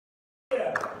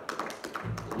Yeah.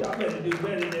 Y'all better do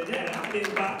better than that. I've been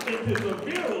to some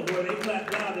funerals where they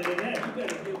clap louder than that. You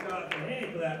better give God some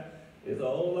hand clap. There's a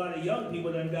whole lot of young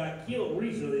people that got killed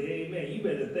recently. Amen. You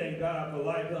better thank God for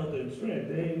life, health, and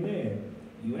strength. Amen.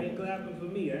 You ain't clapping for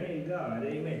me. I ain't God.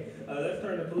 Amen. Let's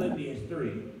turn to Philippians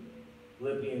 3.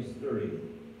 Philippians 3.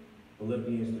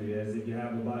 Philippians 3. That's if you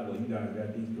have a Bible. You guys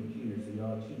got these computers, so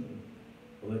y'all cheating.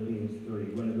 Philippians 3.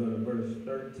 We're going to go to verse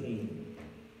 13.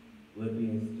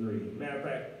 Philippians 3. Matter of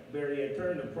fact, Barry,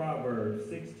 turn to Proverbs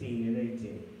 16 and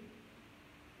 18.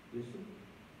 Bishop?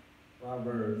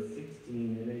 Proverbs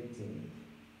 16 and 18.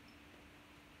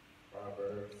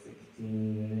 Proverbs 16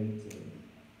 and 18.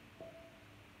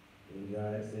 You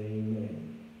guys say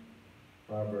amen.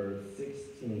 Proverbs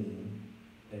 16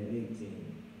 and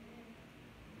 18.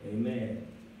 Amen.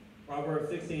 Proverbs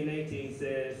 16 and 18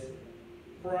 says,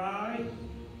 pride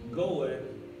goeth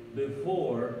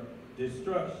before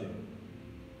destruction,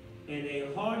 and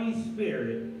a haughty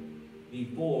spirit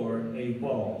before a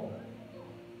fall.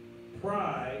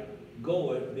 Pride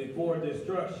goeth before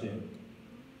destruction,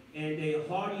 and a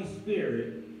haughty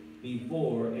spirit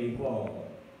before a fall.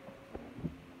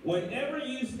 Whenever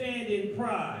you stand in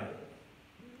pride,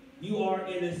 you are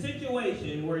in a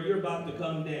situation where you're about to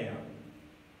come down.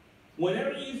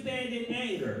 Whenever you stand in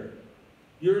anger,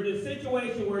 you're in a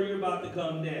situation where you're about to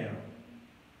come down.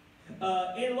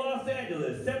 In Los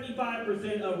Angeles,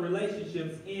 75% of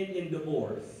relationships end in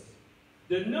divorce.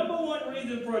 The number one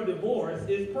reason for a divorce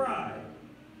is pride.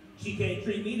 She can't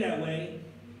treat me that way.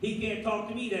 He can't talk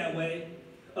to me that way.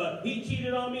 He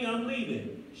cheated on me, I'm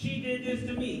leaving. She did this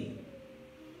to me.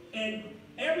 And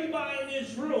everybody in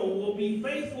this room will be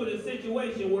faced with a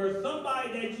situation where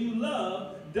somebody that you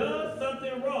love does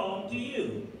something wrong to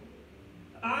you.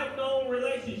 I've known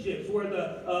relationships where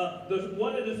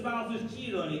one of the spouses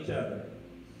cheated on each other.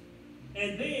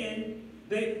 And then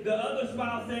the other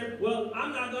spouse said, well,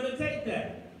 I'm not going to take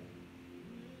that.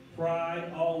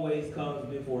 Pride always comes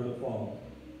before the fall.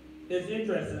 It's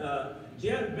interesting.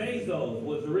 Jeff Bezos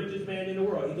was the richest man in the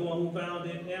world. He's the one who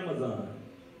founded Amazon.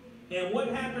 And what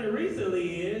happened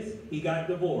recently is he got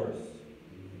divorced.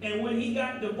 And when he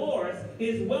got divorced,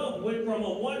 his wealth went from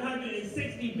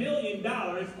 $160 billion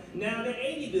now to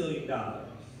 $80 billion.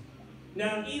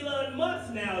 Now, Elon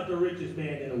Musk now is the richest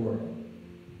man in the world.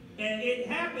 And it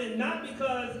happened not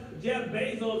because Jeff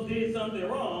Bezos did something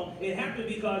wrong. It happened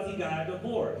because he got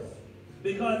divorced.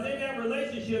 Because in that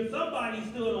relationship, somebody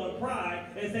stood on pride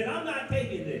and said, I'm not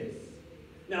taking this.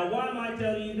 Now, why am I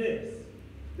telling you this?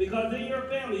 Because in your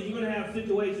families, you're going to have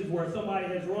situations where somebody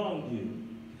has wronged you.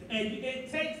 And it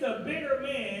takes a bigger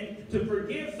man to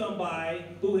forgive somebody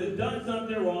who has done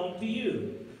something wrong to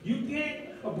you. You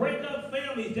can't break up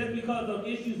families just because of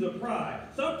issues of pride.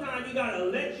 Sometimes you got to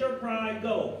let your pride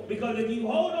go. Because if you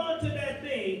hold on to that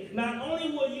thing, not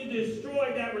only will you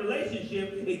destroy that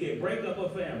relationship, it can break up a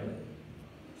family.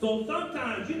 So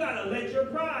sometimes you got to let your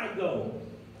pride go.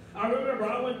 I remember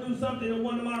I went through something in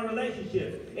one of my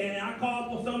relationships, and I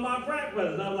called for some of my frat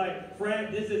brothers. I was like,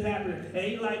 frat, this is happening. And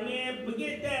he's like, man,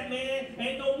 forget that, man.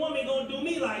 Ain't no woman gonna do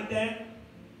me like that.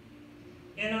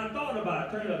 And I thought about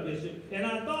it. Turn up, Bishop. And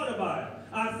I thought about it.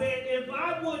 I said, if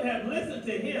I would have listened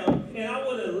to him, and I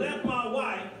would have left my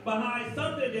wife behind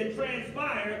something that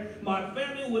transpired, my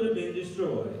family would have been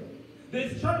destroyed.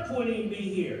 This church wouldn't even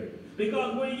be here.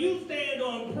 Because when you stand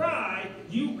on pride,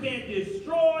 you can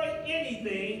destroy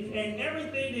anything and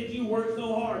everything that you work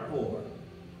so hard for.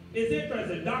 It's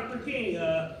interesting. Dr. King,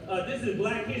 this is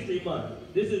Black History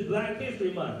Month. This is Black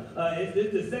History Month.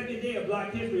 It's the second day of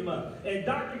Black History Month. And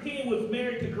Dr. King was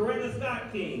married to Coretta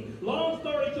Scott King. Long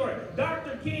story short,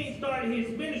 Dr. King started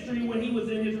his ministry when he was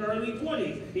in his early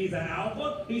 20s. He's an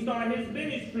alpha. He started his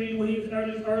ministry when he was in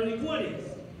his early 20s.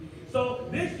 So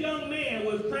this young man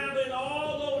was traveling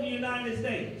all over the United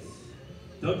States.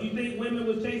 Don't you think women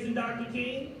was chasing Dr.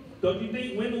 King? Don't you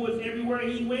think women was everywhere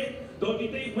he went? Don't you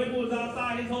think women was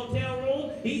outside his hotel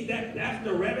room? That's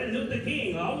the Reverend Luther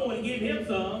King. I want to give him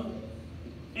some.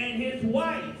 And his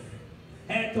wife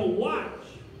had to watch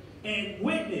and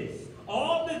witness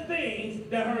all the things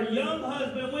that her young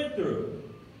husband went through.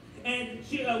 And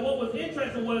what was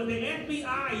interesting was the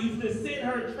FBI used to send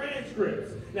her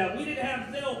transcripts. Now, we didn't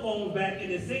have cell phones back in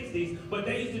the 60s, but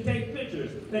they used to take pictures.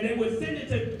 And they would send it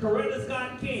to Coretta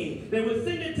Scott King. They would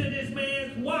send it to this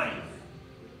man's wife.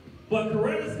 But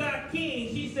Coretta Scott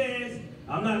King, she says,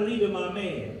 I'm not leaving my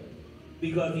man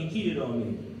because he cheated on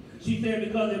me. She said,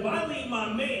 because if I leave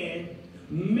my man,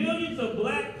 millions of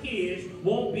black kids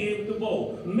won't be able to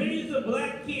vote. Millions of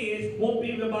black kids won't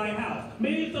be able to buy a house.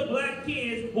 Millions of black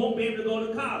kids won't be able to go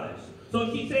to college.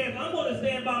 So she says, I'm going to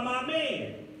stand by my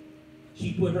man.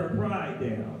 She put her pride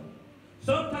down.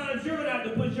 Sometimes you're going to have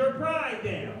to put your pride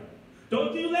down.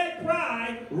 Don't you let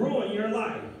pride ruin your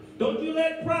life. Don't you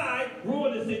let pride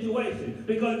ruin the situation.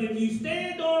 Because if you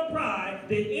stand on pride,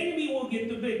 the enemy will get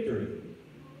the victory.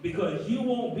 Because you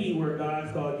won't be where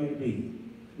God's called you to be.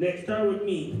 Next, turn with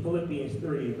me to Philippians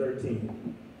 3 and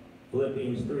 13.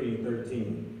 Philippians 3 and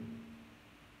 13.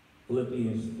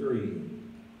 Philippians 3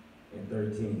 and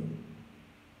 13.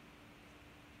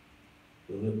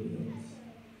 Philippians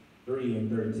 3 and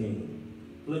 13.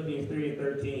 Philippians 3 and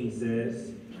 13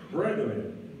 says,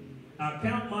 Brethren, I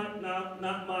count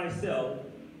not myself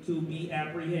to be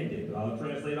apprehended. I'll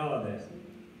translate all of this.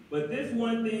 But this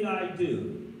one thing I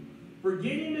do,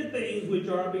 forgetting the things which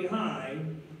are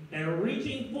behind and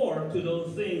reaching forth to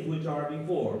those things which are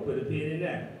before. Put a pin in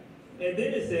that. And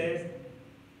then it says,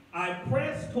 I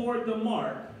press toward the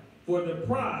mark for the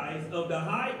prize of the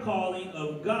high calling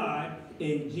of God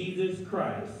in Jesus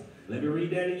Christ. Let me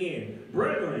read that again.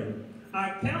 Brethren,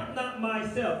 I count not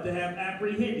myself to have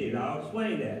apprehended. I'll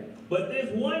explain that. But this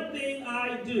one thing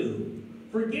I do,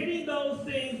 forgetting those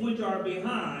things which are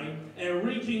behind and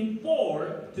reaching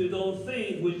forward to those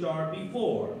things which are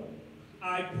before.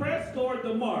 I press toward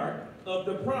the mark of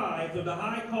the prize of the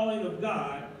high calling of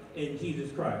God in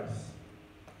Jesus Christ.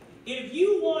 If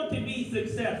you want to be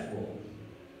successful,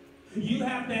 you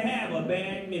have to have a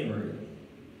bad memory.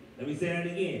 Let me say that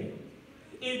again.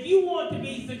 If you want to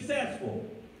be successful,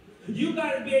 you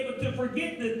got to be able to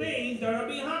forget the things that are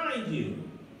behind you.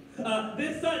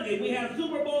 This Sunday, we have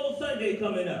Super Bowl Sunday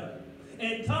coming up.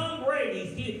 And Tom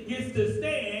Brady gets to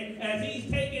stand as he's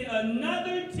taking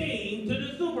another team to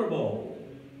the Super Bowl.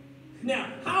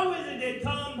 Now, how is it that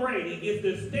Tom Brady gets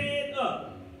to stand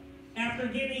up after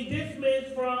getting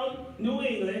dismissed from New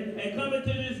England and coming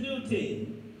to this new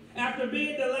team? After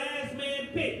being the last man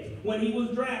picked when he was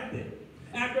drafted?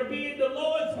 After being the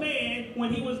lowest man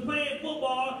when he was playing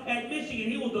football at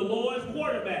Michigan, he was the lowest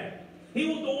quarterback. He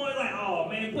was the one like, oh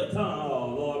man, put Tom, oh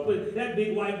Lord, put that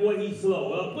big white boy, he's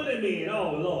slow. Put him in,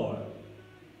 oh Lord.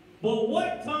 But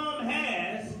what Tom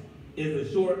has is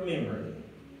a short memory.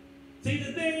 See,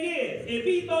 the thing is, if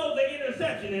he throws an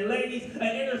interception, and ladies,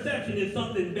 an interception is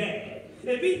something bad.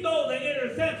 If he throws an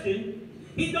interception,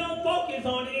 he don't focus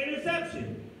on the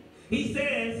interception. He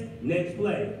says, next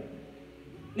play.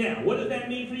 Now, what does that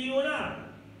mean for you and I?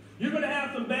 You're going to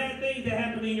have some bad things that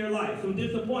happen in your life, some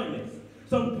disappointments,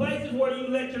 some places where you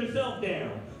let yourself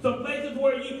down, some places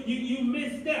where you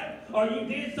misstepped or you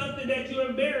did something that you're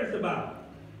embarrassed about.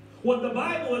 What the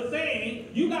Bible is saying,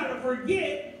 you got to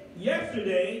forget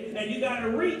yesterday and you got to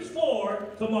reach for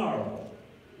tomorrow.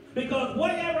 Because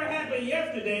whatever happened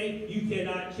yesterday, you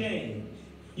cannot change.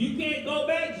 You can't go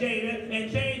back, Jada, and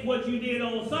change what you did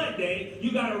on Sunday.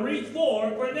 You got to reach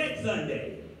forward for next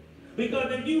Sunday.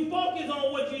 Because if you focus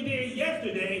on what you did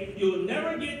yesterday, you'll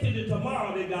never get to the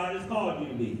tomorrow that God has called you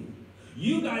to be.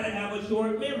 You got to have a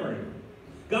short memory.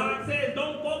 God says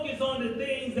don't focus on the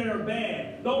things that are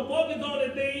bad. Don't focus on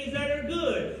the things that are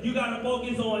good. You got to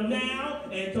focus on now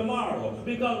and tomorrow.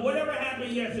 Because whatever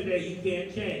happened yesterday, you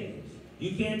can't change.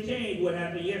 You can't change what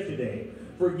happened yesterday.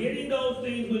 Forgetting those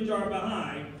things which are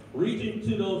behind, reaching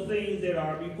to those things that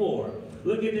are before.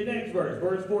 Look at the next verse,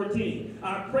 verse 14.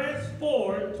 I press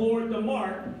forward toward the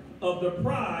mark of the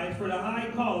prize for the high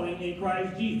calling in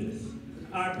Christ Jesus.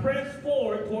 I press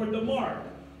forward toward the mark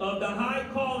of the high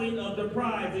calling of the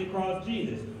prize in Christ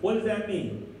Jesus. What does that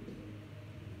mean?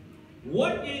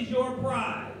 What is your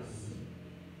prize?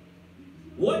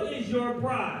 What is your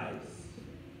prize?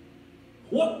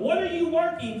 What are you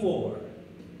working for?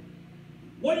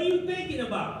 What are you thinking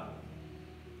about?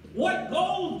 What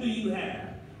goals do you have?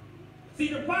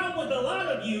 See, the problem with a lot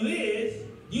of you is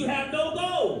you have no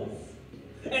goals.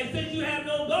 And since you have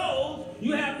no goals,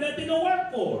 you have nothing to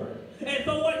work for. And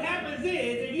so what happens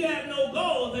is, if you have no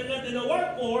goals and nothing to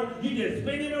work for, you're just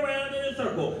spinning around in a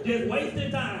circle, just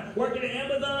wasting time, working at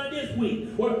Amazon this week,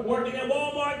 working at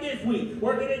Walmart this week,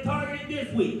 working at Target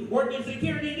this week, working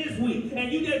security this week,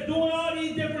 and you're just doing all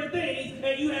these different things,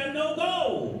 and you have no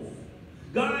goals.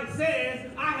 God says,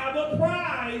 I have a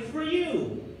prize for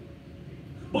you.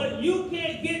 But you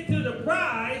can't get to the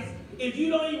prize if you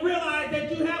don't even realize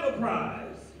that you have a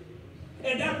prize.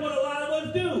 And that's what a lot of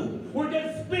us do. We're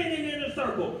just spinning in a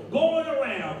circle, going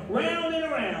around, round and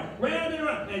around, round and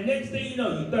around. And next thing you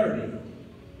know, you're 30.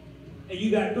 And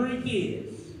you got 3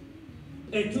 kids.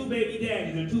 And 2 baby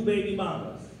daddies and 2 baby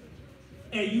mamas.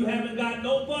 And you haven't got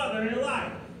no father in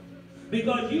life.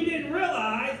 Because you didn't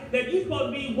realize that you're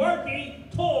supposed to be working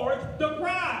towards the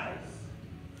prize.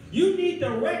 You need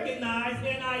to recognize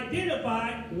and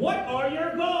identify what are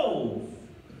your goals.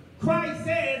 Christ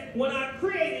says, when I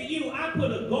created you, I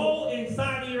put a goal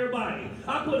inside of your body.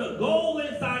 I put a goal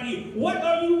inside of you. What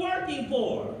are you working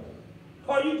for?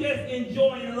 Are you just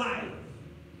enjoying life?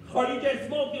 Are you just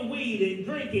smoking weed and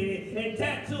drinking and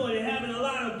tattooing and having a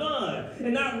lot of fun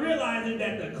and not realizing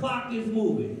that the clock is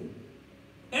moving?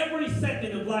 Every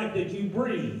second of life that you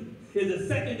breathe is a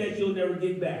second that you'll never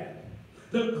get back.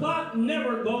 The clock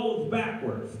never goes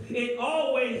backwards. It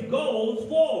always goes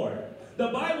forward. The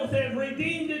Bible says,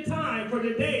 redeem the time, for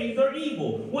the days are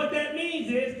evil. What that means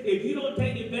is, if you don't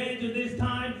take advantage of this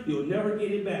time, you'll never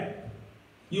get it back.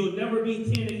 You'll never be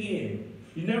 10 again.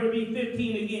 You'll never be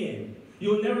 15 again.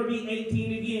 You'll never be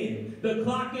 18 again. The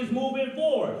clock is moving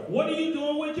forward. What are you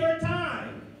doing with your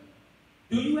time?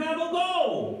 Do you have a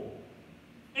goal?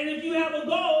 And if you have a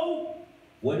goal,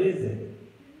 what is it?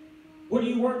 What are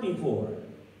you working for?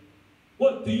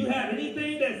 What, do you have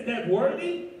anything that's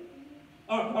worthy?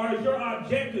 Or is your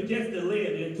objective just to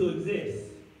live and to exist?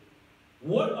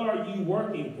 What are you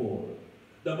working for?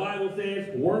 The Bible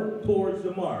says, work towards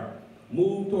the mark.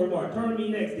 Move toward the mark. Turn me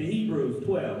next to Hebrews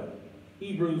 12.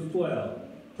 Hebrews 12.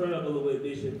 Turn up a little bit,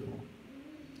 Bishop.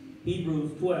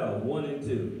 Hebrews 12, 1 and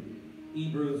 2.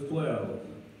 Hebrews 12,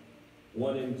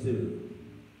 1 and 2.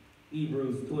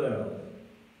 Hebrews 12,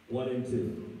 1 and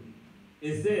 2.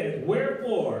 It says,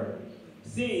 wherefore,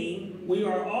 seeing we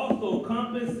are also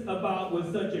compassed about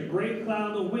with such a great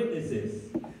cloud of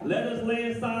witnesses, let us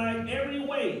lay aside every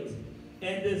weight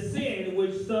and the sin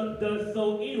which does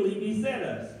so easily beset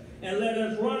us, and let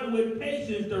us run with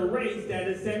patience the race that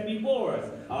is set before us.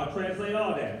 I'll translate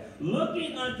all that.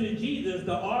 Looking unto Jesus,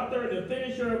 the author and the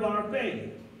finisher of our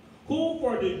faith, who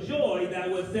for the joy that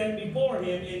was set before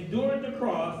him endured the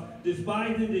cross,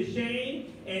 despising the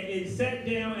shame, and is set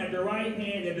down at the right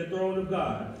hand of the throne of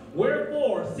God.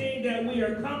 Wherefore, seeing that we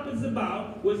are compassed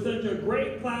about with such a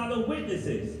great cloud of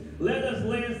witnesses, let us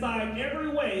lay aside every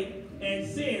weight and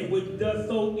sin which does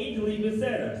so easily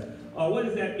beset us. What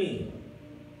does that mean?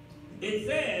 It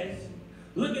says,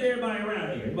 look at everybody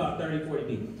around here, about 30,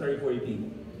 40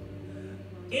 people.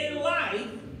 In life,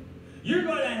 you're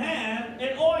going to have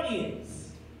an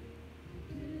audience.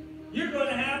 You're going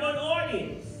to have an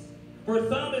audience. For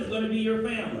some, it's going to be your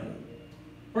family.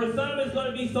 For some, it's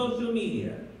going to be social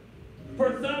media.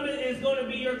 For some, it's going to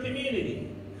be your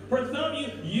community. For some,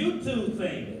 YouTube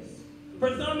famous.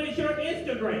 For some, it's your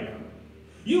Instagram.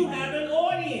 You have an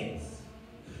audience.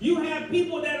 You have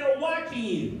people that are watching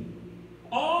you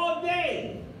all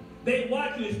day. They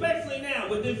watch you, especially now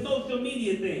with this social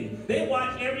media thing. They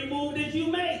watch every move that you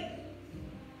make.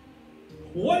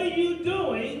 What are you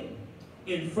doing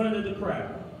in front of the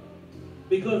crowd?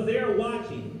 Because they're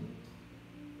watching.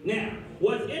 Now,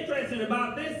 what's interesting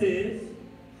about this is,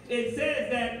 it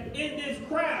says that in this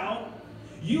crowd,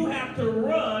 you have to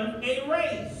run a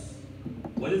race.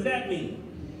 What does that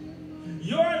mean?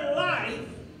 Your life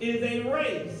is a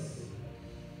race.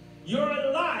 Your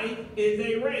life is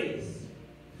a race.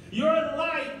 Your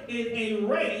life is a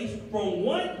race from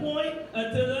one point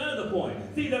to the other point.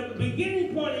 See, the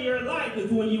beginning point of your life is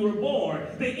when you were born.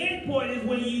 The end point is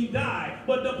when you die.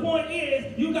 But the point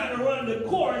is, you got to run the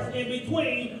course in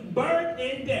between birth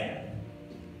and death.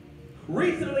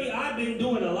 Recently, I've been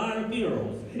doing a lot of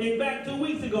funerals. In fact, 2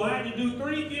 weeks ago, I had to do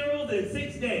 3 funerals in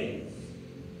 6 days.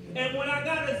 And when I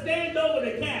got to stand over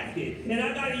the casket and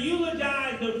I got to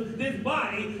eulogize this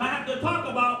body, I have to talk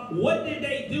about what did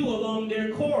they do along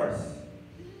their course.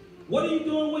 What are you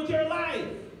doing with your life?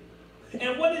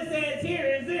 And what it says here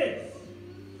is this.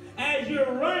 As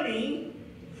you're running,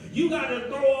 you got to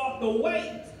throw off the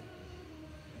weight.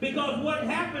 Because what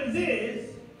happens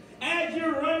is, as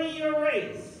you're running your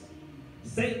race,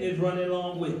 Satan is running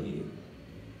along with you.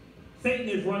 Satan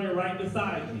is running right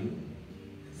beside you.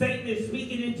 Satan is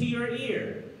speaking into your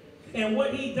ear. And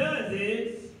what he does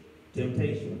is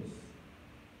temptations.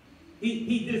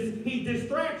 He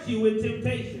distracts you with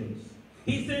temptations.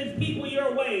 He sends people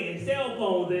your way, and cell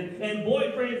phones, and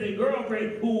boyfriends and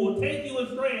girlfriends who will take you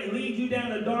astray and lead you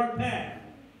down a dark path.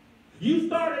 You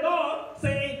started off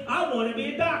saying, I want to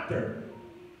be a doctor.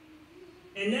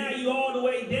 And now you're all the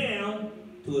way down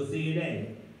to a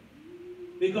CNA.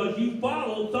 Because you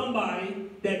followed somebody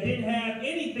that didn't have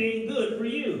anything good for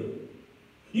you.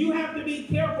 You have to be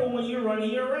careful when you're running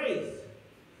your race.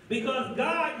 Because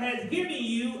God has given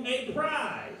you a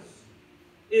prize.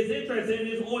 It's interesting in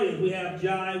this audience. We have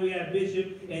Jai, we have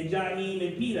Bishop, and Jaheim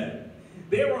and Peanut.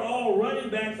 They were all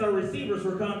running backs or receivers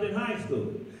for Compton High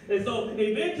School. And so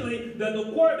eventually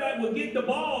the quarterback will get the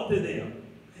ball to them.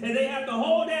 And they have to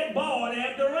hold that ball and they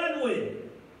have to run with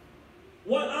it.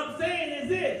 What I'm saying is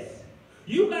this.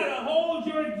 You got to hold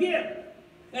your gift,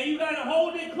 and you got to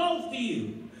hold it close to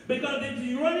you. Because if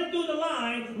you're running through the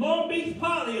line, Long Beach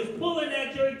Poly is pulling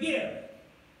at your gift.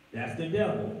 That's the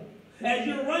devil. As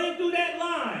you're running through that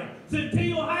line,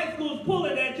 Centennial High School is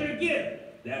pulling at your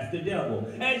gift. That's the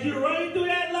devil. As you're running through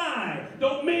that line,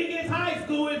 Dominguez High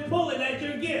School is pulling at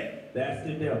your gift. That's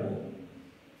the devil.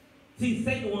 See,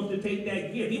 Satan wants to take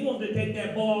that gift. He wants to take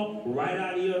that ball right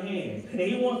out of your hands. And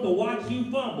he wants to watch you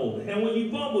fumble. And when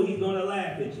you fumble, he's going to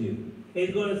laugh at you.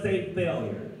 He's going to say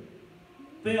failure.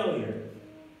 Failure.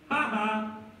 Ha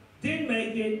ha. Didn't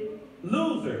make it.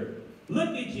 Loser. Look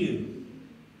at you.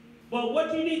 But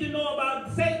what you need to know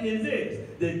about Satan is this.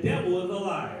 The devil is a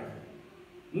liar.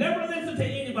 Never listen to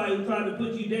anybody who tries to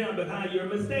put you down behind your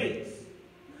mistakes.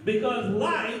 Because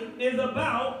life is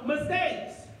about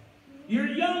mistakes. You're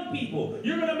young people.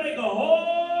 You're going to make a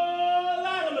whole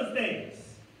lot of mistakes.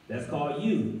 That's called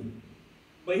youth.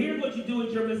 But here's what you do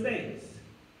with your mistakes.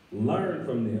 Learn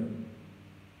from them.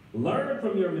 Learn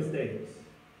from your mistakes.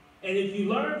 And if you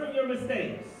learn from your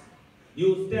mistakes,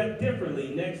 you'll step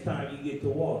differently next time you get to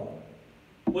walk.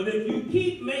 But if you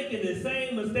keep making the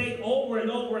same mistake over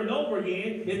and over and over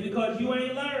again, it's because you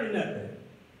ain't learned nothing.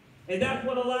 And that's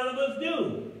what a lot of us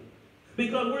do.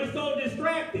 Because we're so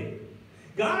distracted.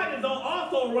 God is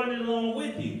also running along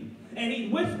with you. And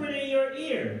he's whispering in your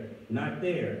ear, not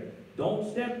there.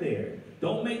 Don't step there.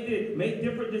 Don't make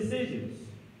different decisions.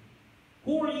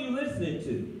 Who are you listening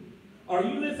to? Are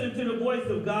you listening to the voice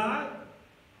of God?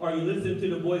 Or are you listening to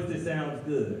the voice that sounds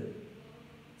good?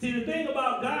 See, the thing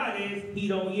about God is he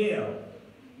don't yell.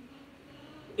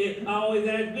 I always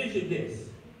ask Bishop this.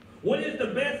 When is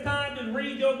the best time to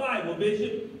read your Bible,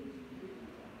 Bishop?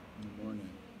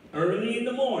 Early in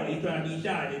the morning. He's trying to be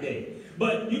shy today.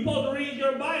 But you're supposed to read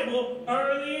your Bible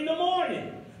early in the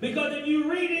morning. Because if you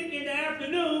read it in the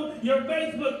afternoon, your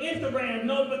Facebook, Instagram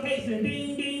notification,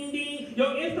 ding, ding, ding. Your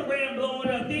Instagram blowing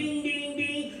up, ding, ding,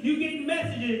 ding. You getting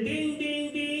messages, ding,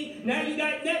 ding, ding. Now you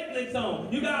got Netflix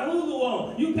on. You got Hulu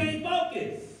on. You can't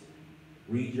focus.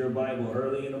 Read your Bible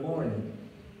early in the morning.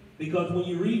 Because when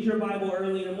you read your Bible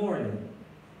early in the morning,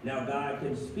 now God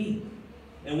can speak.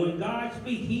 And when God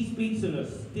speaks, he speaks in a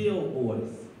still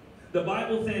voice. The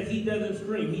Bible says he doesn't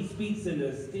scream. He speaks in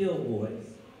a still voice.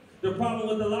 The problem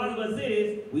with a lot of us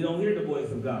is we don't hear the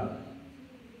voice of God.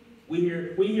 We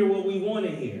hear what we want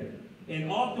to hear.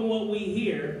 And often what we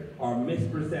hear are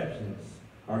misperceptions.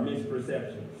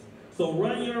 So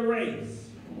run your race.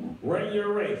 Run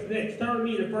your race. Next, turn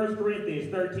me to 1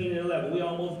 Corinthians 13 and 11. We're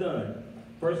almost done.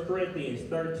 1 Corinthians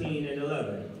 13 and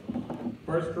 11.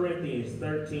 1 Corinthians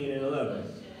 13 and 11.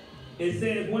 It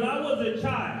says, when I was a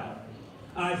child,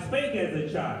 I spake as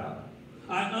a child.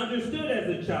 I understood as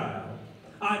a child.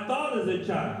 I thought as a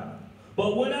child.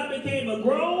 But when I became a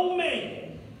grown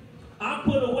man, I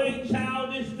put away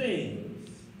childish things.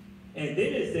 And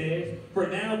then it says, for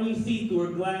now we see through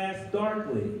a glass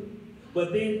darkly.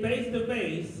 But then face to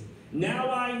face,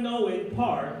 now I know in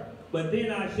part, but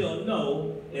then I shall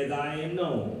know as I am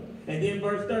known. And then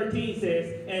verse 13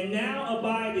 says, and now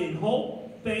abide in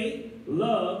hope, faith,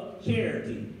 love,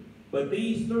 charity. But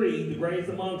these three, the greatest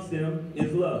amongst them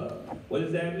is love. What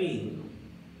does that mean?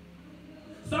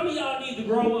 Some of y'all need to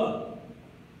grow up.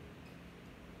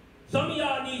 Some of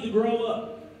y'all need to grow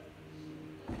up.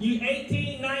 You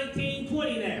 18, 19,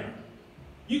 20 now.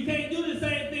 You can't do the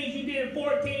same things you did at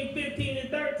 14, 15, and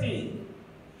 13.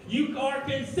 You are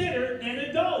considered an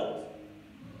adult.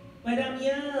 But I'm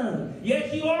young.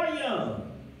 Yes, you are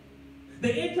young.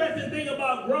 The interesting thing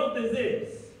about growth is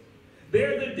this.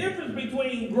 There's a difference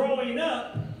between growing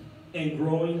up and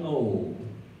growing old.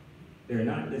 They're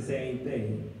not the same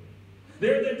thing.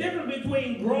 There's a difference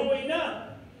between growing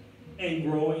up and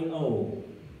growing old.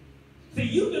 See,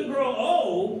 you can grow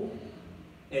old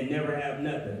and never have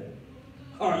nothing.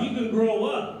 Or you can grow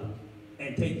up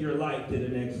and take your life to the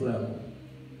next level.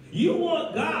 You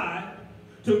want God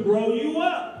to grow you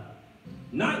up,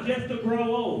 not just to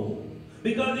grow old.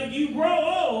 Because if you grow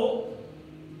old,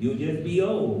 you'll just be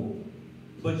old.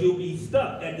 But you'll be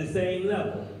stuck at the same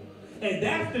level. And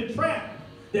that's the trap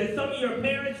that some of your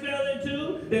parents fell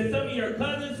into, that some of your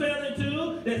cousins fell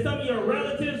into, that some of your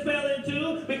relatives fell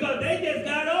into, because they just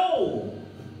got old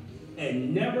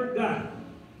and never got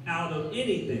out of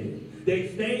anything.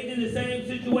 They stayed in the same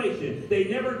situation. They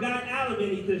never got out of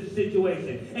any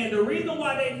situation. And the reason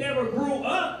why they never grew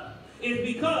up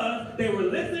is because they were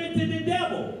listening to the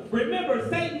devil. Remember,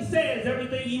 Satan says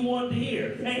everything you want to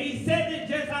hear. And he says it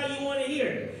just how you want to hear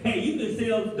it. Hey, you can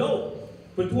sell dope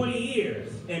for 20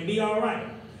 years and be all right.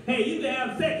 Hey, you can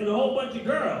have sex with a whole bunch of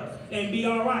girls and be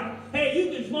all right. Hey,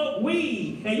 you can smoke smoke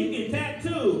weed, and you can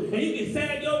tattoo, and you can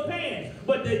sag your pants.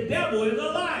 But the devil is a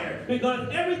liar, because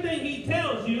everything he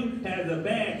tells you has a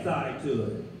bad side to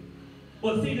it.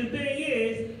 But see, the thing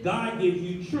is, God gives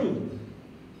you truth.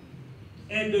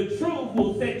 And the truth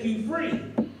will set you free.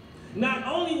 Not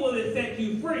only will it set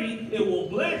you free, it will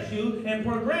bless you and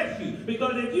progress you.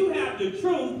 Because if you have the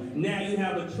truth, now you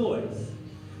have a choice.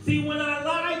 See, when I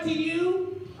lie to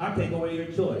you, I take away your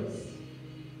choice.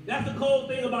 That's the cold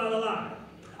thing about a lie.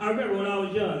 I remember when I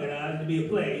was young and I used to be a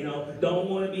player, you know,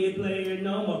 don't want to be a player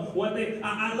no more. One thing,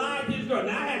 I lied to this girl.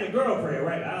 Now, I had a girlfriend,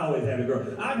 right? I always had a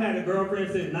girl. I've had a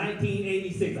girlfriend since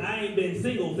 1986. I ain't been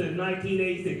single since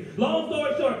 1986. Long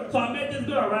story short, so I met this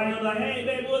girl, right? I'm like, hey,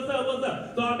 baby, what's up, what's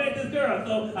up? So I met this girl.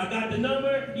 So I got the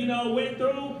number, you know, went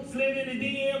through, slid in the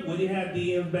DM. We didn't have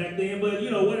DMs back then, but, you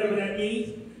know, whatever that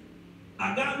means.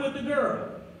 I got with the girl.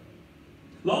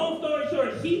 Long story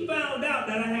short, she found out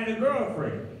that I had a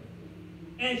girlfriend.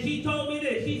 And she told me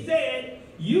this. She said,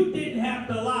 you didn't have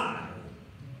to lie.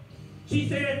 She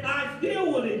said, I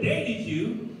still would have dated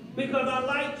you because I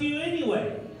liked you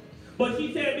anyway. But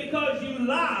she said, because you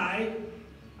lied,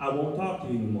 I won't talk to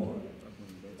you anymore.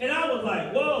 And I was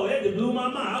like, whoa, that just blew my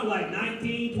mind. I was like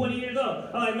 19, 20 years old.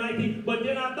 I was like 19. But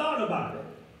then I thought about it.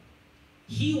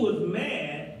 She was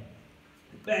mad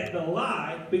at the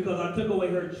lie because I took away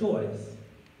her choice.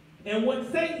 And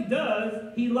what Satan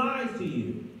does, he lies to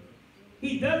you.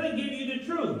 He doesn't give you the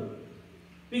truth.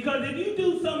 Because if you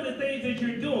do some of the things that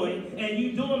you're doing, and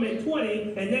you do them at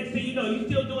 20, and next thing you know, you're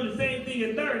still doing the same thing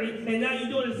at 30, and now you're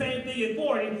doing the same thing at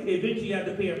 40, eventually you have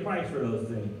to pay a price for those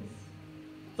things.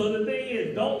 So the thing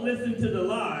is, don't listen to the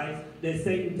lies that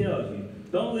Satan tells you.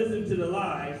 Don't listen to the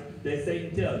lies that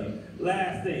Satan tells you.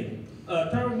 Last thing,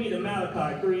 turn with me to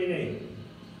Malachi 3 and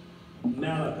 8.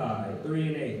 Malachi 3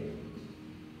 and 8.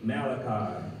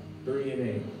 Malachi 3 and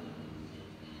 8.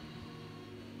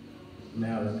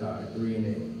 Malachi 3 and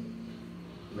 8.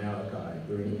 Malachi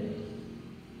 3 and 8.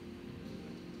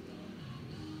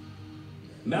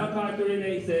 Malachi 3 and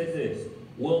 8 says this.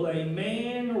 Will a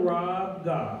man rob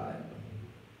God?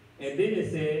 And then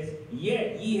it says,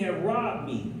 yet ye have robbed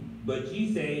me. But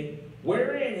ye say,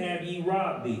 wherein have ye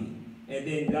robbed thee? And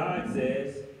then God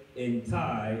says, in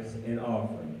tithes and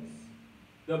offerings.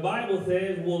 The Bible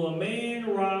says, will a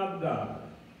man rob God?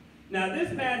 Now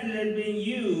this passage has been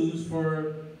used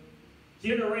for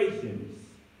generations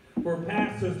for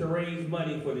pastors to raise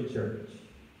money for the church.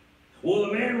 Will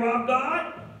a man rob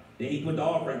God? Then he put the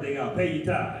offering thing out. Pay your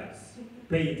tithes.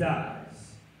 Pay your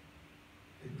tithes.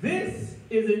 This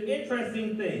is an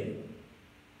interesting thing.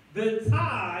 The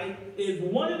tithe is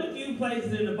one of the few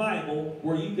places in the Bible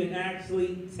where you can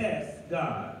actually test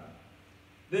God.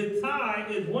 The tithe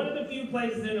is one of the few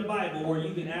places in the Bible where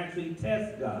you can actually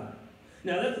test God.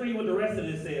 Now let's read what the rest of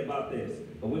this say about this.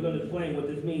 But we're going to explain what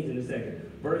this means in a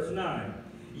second. Verse 9.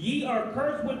 Ye are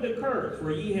cursed with the curse,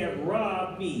 for ye have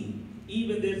robbed me,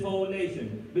 even this whole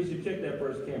nation. Bishop, check that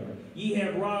first camera. Ye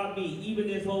have robbed me, even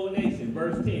this whole nation.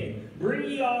 Verse 10. Bring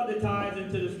ye all the tithes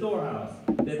into the storehouse,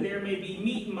 that there may be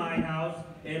meat in my house,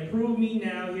 and prove me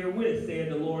now herewith, saith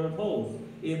the Lord of hosts.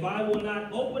 If I will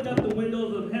not open up the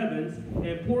windows of heavens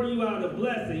and pour you out a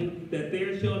blessing, that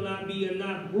there shall not be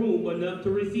enough room enough to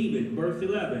receive it. Verse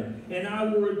 11. And I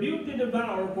will rebuke the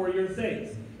devourer for your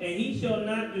sakes, and he shall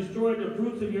not destroy the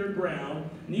fruits of your ground,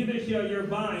 neither shall your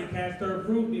vine cast her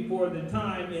fruit before the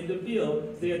time in the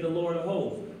field, saith the Lord of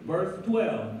hosts. Verse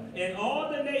 12. And all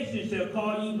the nations shall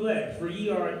call you blessed, for ye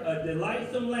are a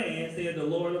delightsome land, saith the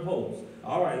Lord of hosts.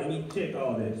 All right, let me check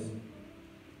all this.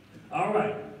 All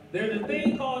right. There's a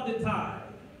thing called the tithe.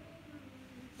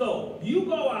 So, you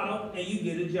go out and you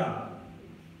get a job.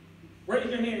 Raise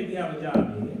your hand if you have a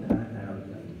job.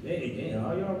 Hey,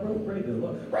 all y'all broke, praise the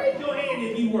Lord. Raise your hand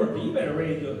if you work. You better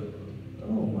raise your...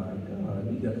 Oh my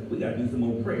God. We got to do some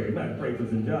more prayer. You might pray for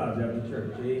some jobs after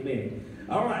church. Amen.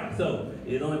 All right, so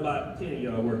it's only about 10 of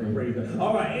y'all working. Praise God.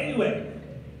 All right, anyway.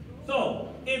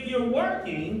 So, if you're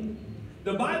working...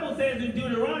 The Bible says in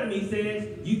Deuteronomy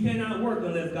says you cannot work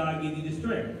unless God gives you the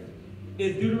strength.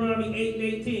 It's Deuteronomy 8 and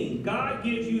 18. God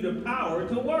gives you the power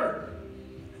to work.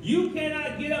 You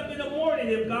cannot get up in the morning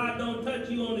if God don't touch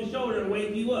you on the shoulder and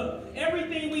wake you up.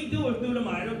 Everything we do is through the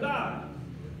might of God.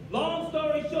 Long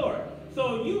story short,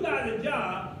 so you got a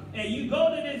job and you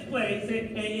go to this place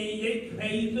and they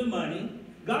pay you some money.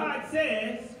 God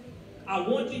says, I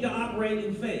want you to operate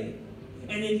in faith.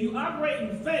 And if you operate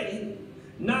in faith,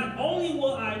 not only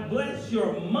will I bless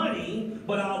your money,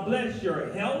 but I'll bless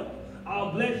your health,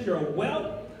 I'll bless your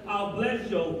wealth, I'll bless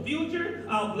your future,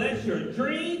 I'll bless your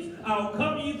dreams, I'll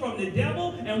cover you from the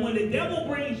devil, and when the devil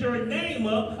brings your name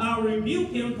up, I'll rebuke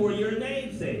him for your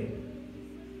name's sake.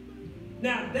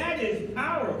 Now, that is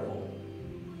powerful.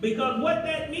 Because what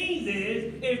that means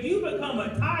is, if you become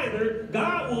a tither,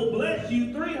 God will bless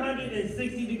you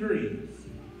 360 degrees.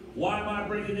 Why am I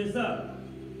bringing this up?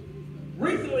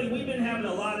 Recently, we've been having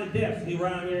a lot of deaths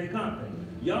around here in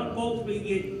Compton. Young folks been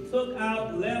getting took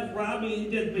out, left, right. I mean,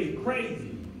 it's just been crazy.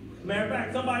 Matter of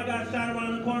fact, somebody got shot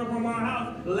around the corner from our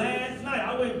house last night.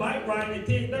 I went bike riding at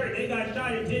 10:30. They got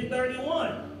shot at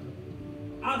 10:31.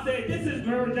 I said, this is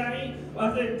murder, Jaheim.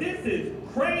 I said, this is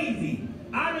crazy,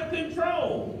 out of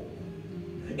control.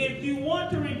 If you want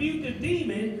to rebuke the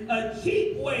demon, a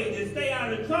cheap way to stay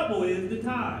out of trouble is the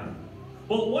tithe.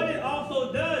 But what it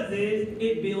also does is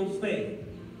it builds faith.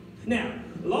 Now,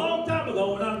 a long time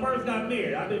ago when I first got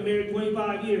married, I've been married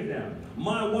 25 years now,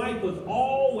 my wife was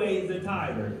always a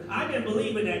tither. I didn't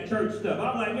believe in that church stuff. I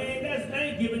was like, man, I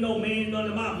ain't giving no man none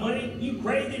of my money. You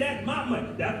crazy? That's my money.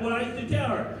 That's what I used to tell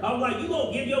her. I was like, you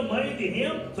gonna give your money to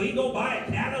him so he go buy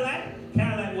a Cadillac?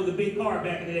 Cadillac was a big car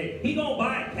back in the day. He gonna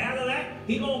buy a Cadillac?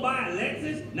 He gonna buy a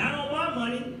Lexus? Not on my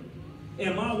money.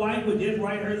 And my wife would just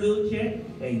write her little check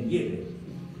and give it.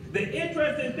 The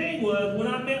interesting thing was, when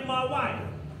I met my wife,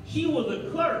 she was a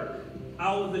clerk.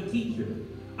 I was a teacher.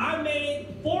 I made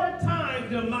 4 times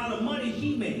the amount of money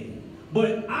she made.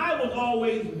 But I was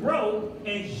always broke,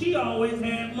 and she always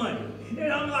had money.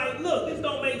 And I'm like, look, this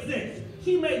don't make sense.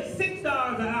 She makes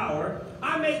 $6 an hour.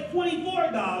 I make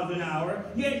 $24 an hour,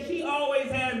 yet she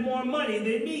always has more money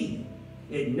than me.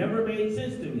 It never made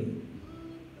sense to me.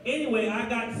 Anyway, I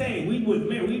got saved. We've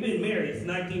been married since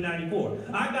 1994.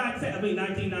 I got saved,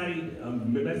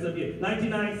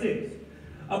 1996.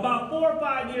 About 4 or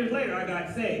 5 years later, I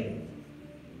got saved.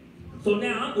 So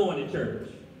now I'm going to church.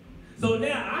 So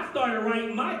now I started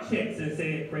writing my checks and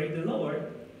saying, praise the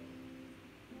Lord.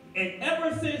 And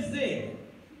ever since then,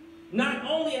 not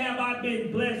only have I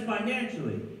been blessed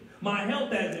financially, my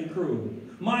health has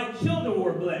improved. My children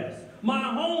were blessed. My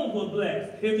home was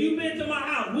blessed. If you've been to my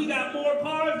house, we got more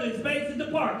cars than spaces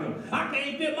to park them. I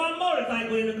can't fit my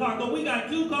motorcycle in the car because we got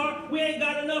 2 cars. We ain't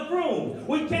got enough room.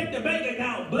 We check the bank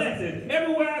account, blessings.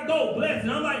 Everywhere I go,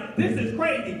 blessings. I'm like, this is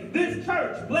crazy. This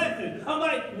church, blessings. I'm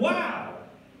like, wow.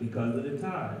 Because of the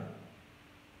tithe.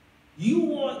 You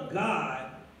want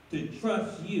God to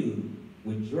trust you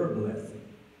with your blessing.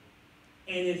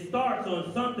 And it starts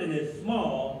on something as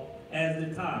small as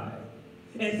the tithe.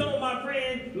 And some of my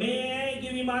friends, man, I ain't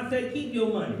giving you my say, keep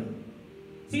your money.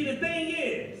 See, the thing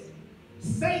is,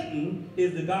 Satan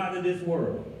is the god of this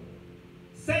world.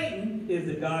 Satan is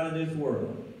the god of this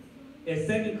world. In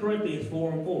 2 Corinthians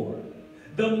 4:4.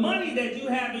 The money that you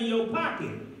have in your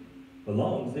pocket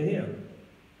belongs to him.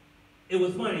 It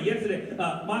was funny. Yesterday,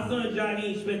 my son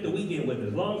Jaheim spent the weekend with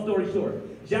us. Long story short,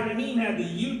 Jaheim has a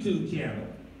YouTube channel.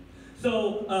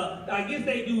 So I guess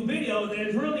they do videos, and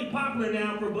it's really popular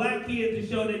now for black kids to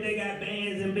show that they got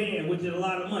bands and bands, which is a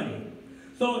lot of money.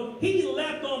 So he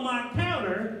left on my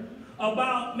counter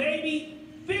about maybe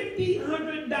 $50,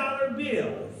 $100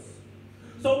 bills.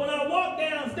 So when I walked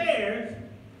downstairs,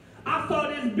 I saw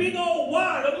this big old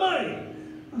wad of money.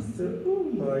 I said, oh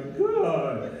my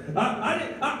God.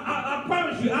 I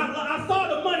promise you, I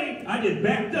saw the money, I just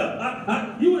backed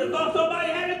up. You would have thought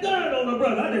somebody had a gun on the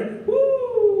brother.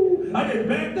 I just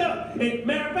backed up. And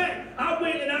matter of fact, I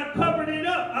went and I covered it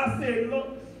up. I said,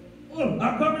 look,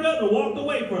 I covered it up and walked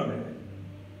away from it.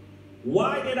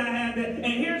 Why did I have that? And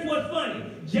here's what's funny.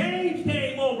 James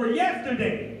came over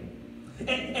yesterday.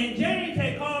 And James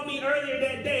had called me earlier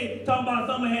that day talking about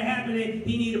something had happened and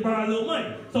he needed to borrow a little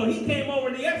money. So he came over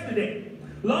yesterday.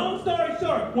 Long story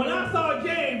short, when I saw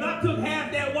James, I took half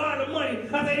that wad of money.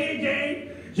 I said, here,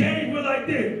 James. James was like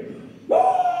this. Woo!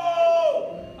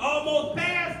 Almost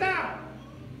passed out.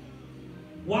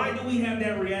 Why do we have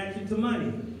that reaction to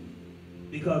money?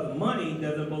 Because money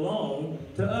doesn't belong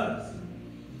to us.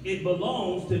 It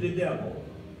belongs to the devil.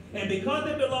 And because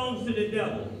it belongs to the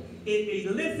devil, it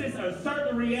elicits a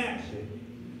certain reaction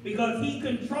because he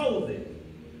controls it.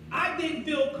 I didn't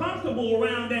feel comfortable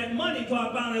around that money until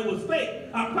I found it was fake.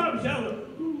 I promise you, I was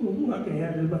like, ooh, I can't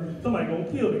have this money. Somebody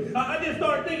gonna kill me. I just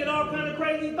started thinking all kind of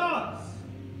crazy thoughts.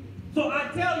 So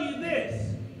I tell you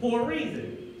this for a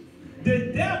reason.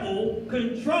 The devil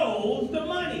controls the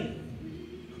money.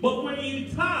 But when you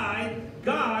tithe,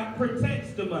 God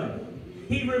protects the money.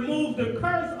 He removes the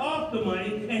curse off the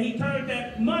money, and he turns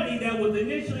that money that was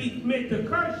initially meant to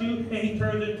curse you, and he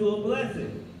turns it into a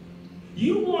blessing.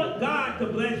 You want God to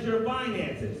bless your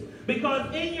finances.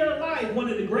 Because in your life, one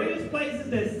of the greatest places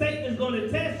that Satan is going to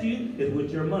test you is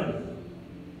with your money.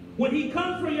 When he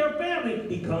comes for your family,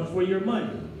 he comes for your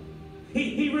money.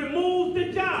 He removes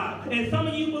the job. And some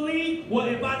of you believe, well,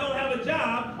 if I don't have a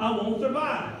job, I won't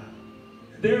survive.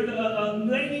 There's a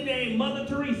lady named Mother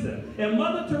Teresa. And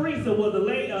Mother Teresa was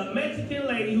a Mexican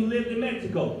lady who lived in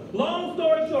Mexico. Long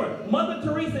story short, Mother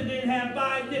Teresa didn't have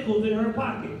 5 nickels in her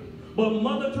pocket. But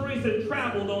Mother Teresa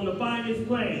traveled on the finest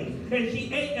planes. And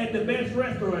she ate at the best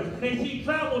restaurants. And she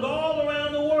traveled all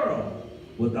around the world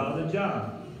without a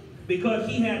job. Because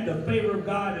she had the favor of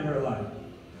God in her life.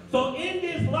 So in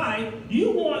this life,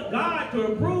 you want God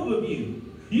to approve of you.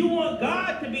 You want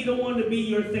God to be the one to be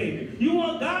your Savior. You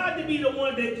want God to be the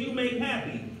one that you make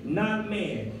happy, not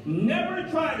man. Never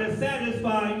try to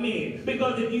satisfy men.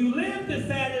 Because if you live to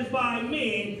satisfy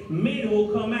men, men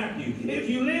will come after you. If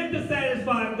you live to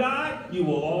satisfy God, you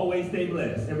will always stay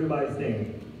blessed. Everybody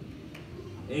stand.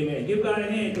 Amen. Give God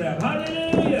a hand clap.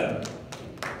 Hallelujah.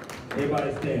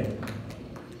 Everybody stand.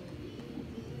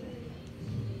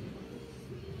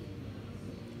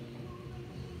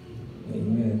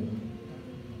 Amen.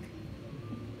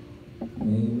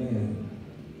 Amen.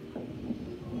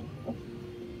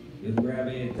 Just grab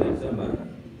it and touch somebody.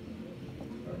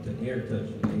 Or to air touch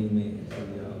them. Amen. So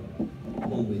y'all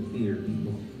move in fear,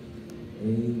 people.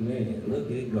 Amen.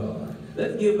 Look at God.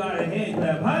 Let's give God a hand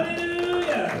clap.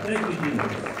 Hallelujah. Thank you,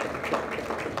 Jesus.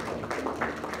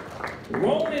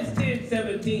 Romans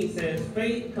 10:17 says,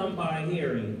 faith comes by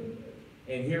hearing,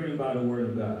 and hearing by the word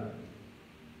of God.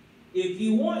 If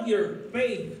you want your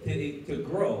faith to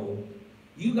grow,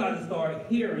 you got to start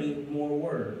hearing more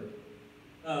word.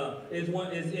 It's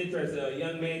interesting. A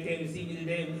young man came to see me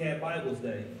today, and we had Bible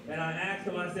study. And I asked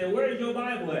him, I said, where's your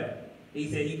Bible at? He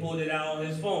said he pulled it out on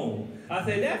his phone. I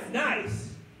said, that's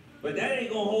nice, but that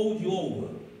ain't going to hold you over.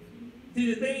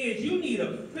 See, the thing is, you need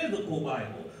a physical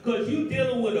Bible, because you're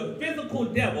dealing with a physical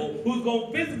devil who's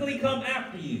going to physically come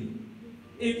after you.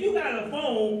 If you got a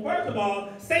phone, first of all,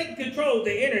 Satan controls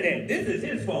the internet. This is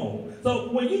his phone.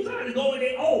 So when you try to go in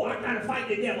there, oh, I got to fight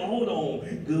the devil. Hold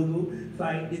on. Google,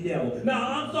 fight the devil.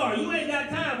 Now, I'm sorry. You ain't got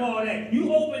time for all that.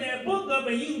 You open that book up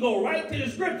and you can go right to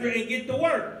the scripture and get to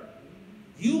work.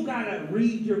 You got to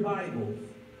read your Bible.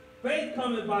 Faith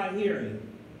cometh by hearing,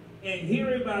 and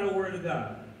hearing by the word of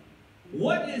God.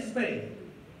 What is faith?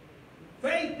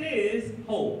 Faith is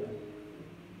hope.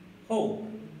 Hope.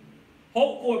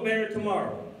 Hope for a better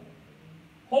tomorrow.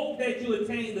 Hope that you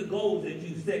attain the goals that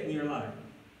you set in your life.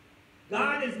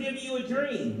 God has given you a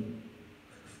dream.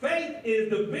 Faith is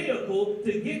the vehicle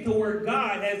to get to where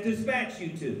God has dispatched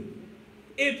you to.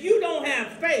 If you don't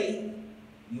have faith,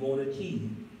 you won't achieve.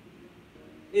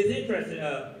 It's interesting.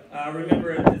 I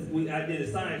remember I did a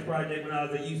science project when I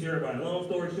was at UC Irvine. Long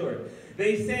story short,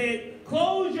 they said,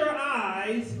 close your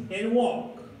eyes and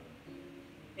walk.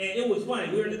 And it was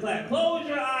funny. We were in the class. Close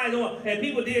your eyes and walk. And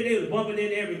people did. They was bumping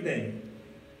into everything.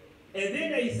 And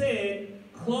then they said,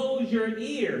 close your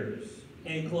ears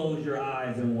and close your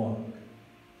eyes and walk.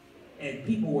 And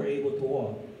people were able to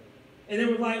walk. And they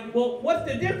were like, well,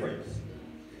 what's the difference?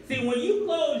 See, when you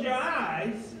close your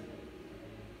eyes,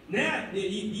 now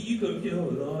you can feel,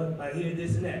 oh, Lord, I hear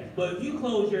this and that. But if you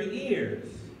close your ears,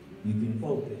 you can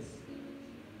focus.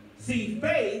 See,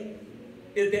 faith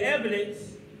is the evidence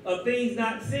of things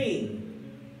not seen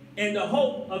and the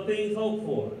hope of things hoped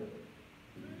for.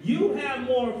 You have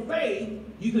more faith,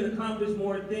 you can accomplish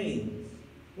more things.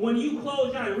 When you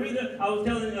close your eyes, the reason I was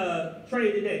telling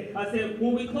Trey today, I said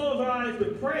when we close our eyes to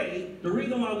pray, the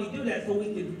reason why we do that is so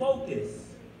we can focus.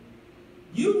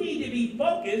 You need to be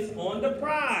focused on the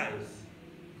prize.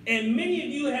 And many of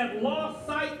you have lost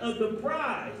sight of the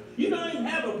prize. You don't even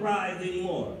have a prize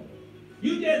anymore.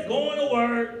 You just going to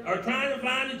work or trying to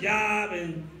find a job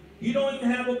and you don't even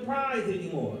have a prize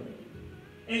anymore.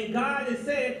 And God has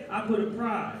said, I put a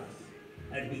prize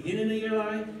at the beginning of your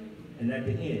life and at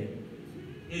the end.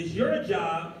 It's your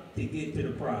job to get to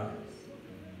the prize.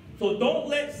 So don't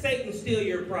let Satan steal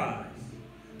your prize.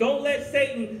 Don't let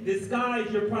Satan disguise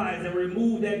your prize and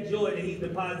remove that joy that he's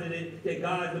deposited, that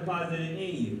God's deposited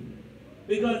in you.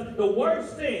 Because the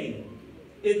worst thing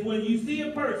is when you see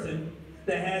a person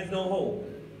that has no hope.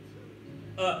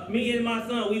 Me and my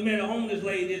son, we met a homeless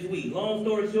lady this week. Long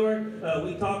story short,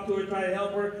 we talked to her, tried to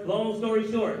help her. Long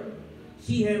story short,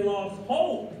 she had lost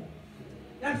hope.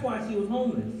 That's why she was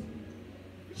homeless.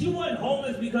 She wasn't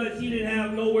homeless because she didn't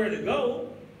have nowhere to go.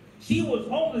 She was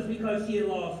homeless because she had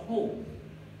lost hope.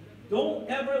 Don't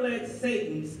ever let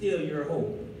Satan steal your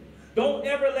hope. Don't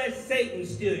ever let Satan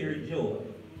steal your joy.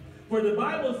 For the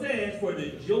Bible says, for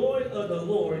the joy of the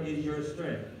Lord is your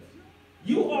strength.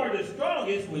 You are the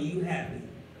strongest when you're happy.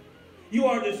 You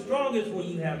are the strongest when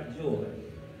you have joy.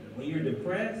 When you're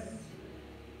depressed,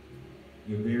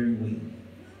 you're very weak.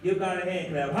 Give God a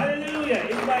hand clap. Hallelujah.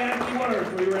 Anybody have any words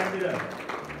before we wrap it up?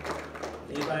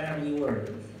 Anybody have any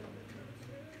words?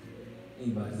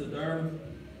 Anybody? Sister Irma?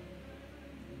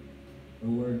 No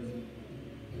words?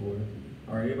 Lord.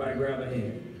 All right, everybody grab a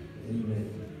hand.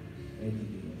 Amen. Thank you,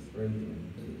 Jesus. Praise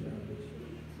Him. Good job, Bishop.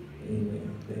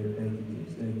 Amen. Thank you,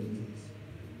 Jesus. Thank you, Jesus.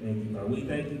 Thank you, Father. We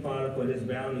thank you, Father, for this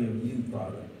bounty of you,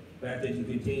 Father. The fact that you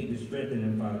continue to strengthen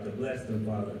them, Father, to bless them,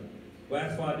 Father. We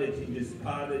ask, Father, that you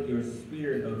deposit your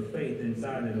spirit of faith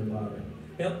inside of them, Father.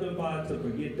 Help them, Father, to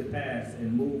forget the past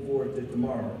and move forward to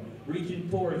tomorrow, reaching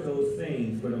towards those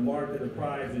things for the mark of the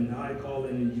prize and high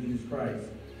calling in Jesus Christ.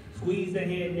 Squeeze the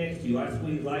hand next to you. I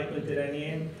squeeze life into that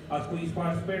hand. I squeeze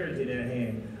prosperity into that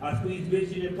hand. I squeeze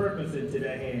vision and purpose into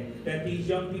that hand. That these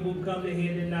young people become the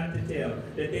head and not the tail.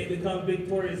 That they become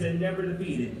victorious and never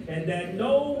defeated. And that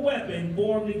no weapon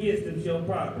formed against them shall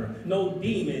prosper. No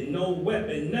demon, no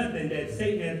weapon, nothing that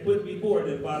Satan has put before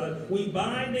them, Father. We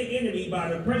bind the enemy by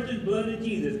the precious blood of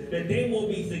Jesus. That they will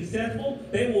be successful.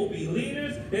 They will be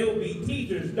leaders. They will be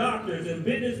teachers, doctors, and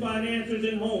business financiers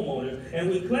and homeowners. And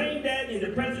we claim that in the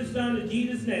precious Son of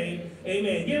Jesus' name.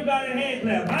 Amen. Give God a hand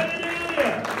clap.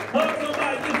 Hallelujah. Hug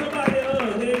somebody. Give somebody